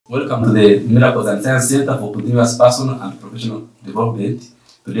Welcome to the Miracles and Science Center for Continuous Personal and Professional Development.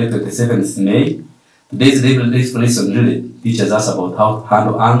 Today, 27th May. Today's lesson really teaches us about how to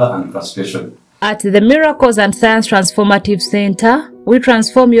handle anger and frustration. At the Miracles and Science Transformative Center, we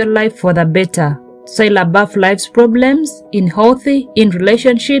transform your life for the better. Sail above life's problems in health, in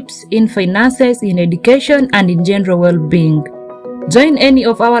relationships, in finances, in education, and in general well-being. Join any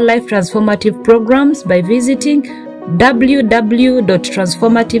of our life transformative programs by visiting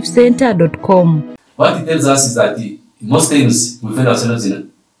www.transformativecenter.com. What it tells us is that most times we find ourselves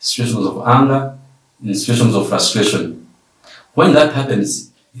in situations of anger, in situations of frustration. When that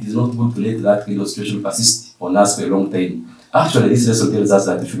happens, it is not good to let that kind of situation persist on us for a long time. Actually, this lesson tells us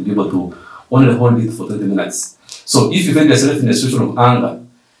that we should be able to only hold it for 20 minutes. So if you find yourself in a situation of anger,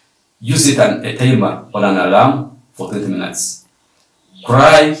 you set a timer or an alarm for 20 minutes.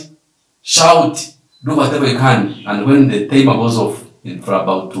 Cry, shout, do whatever you can, and when the timer goes off for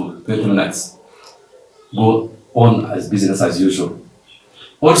about 20 minutes, go on as business as usual.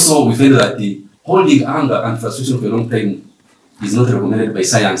 Also, we find that holding anger and frustration for a long time is not recommended by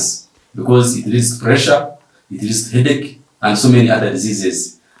science because it leads to pressure, it leads to headache, and so many other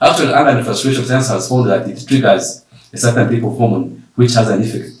diseases. Actually, anger and frustration, science has found that it triggers a certain type of hormone which has an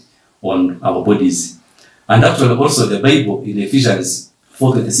effect on our bodies. And actually, also the Bible in Ephesians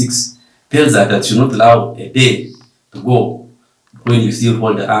 4:26 tells us that you should not allow a day to go when you still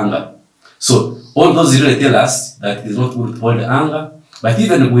hold the anger. So all those really tell us that it is not good to hold the anger, but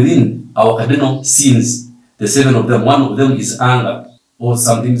even within our cardinal sins, the 7 of them, one of them is anger, or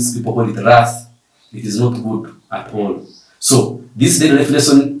sometimes people call it wrath. It is not good at all. So this daily life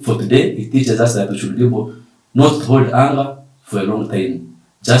lesson for today, it teaches us that we should be able not to hold anger for a long time.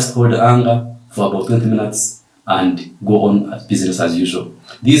 Just hold anger for about 20 minutes and go on as business as usual.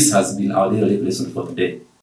 This has been our daily life lesson for today.